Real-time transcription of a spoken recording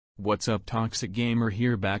What's up, Toxic Gamer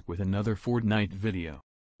here, back with another Fortnite video.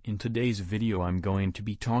 In today's video I'm going to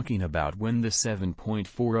be talking about when the 7.4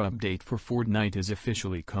 update for Fortnite is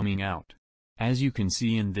officially coming out. As you can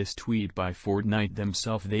see in this tweet by Fortnite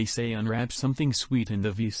themselves, they say unwrap something sweet in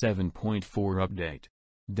the V7.4 update.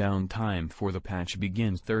 Downtime for the patch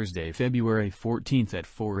begins Thursday, February 14th at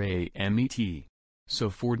 4 AM ET.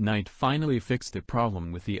 So Fortnite finally fixed the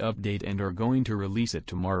problem with the update and are going to release it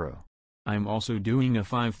tomorrow. I'm also doing a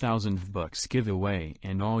 5,000 VBUCKS giveaway,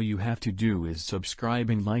 and all you have to do is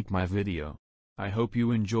subscribe and like my video. I hope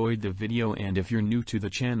you enjoyed the video, and if you're new to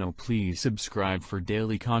the channel please subscribe for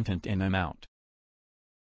daily content, and I'm out.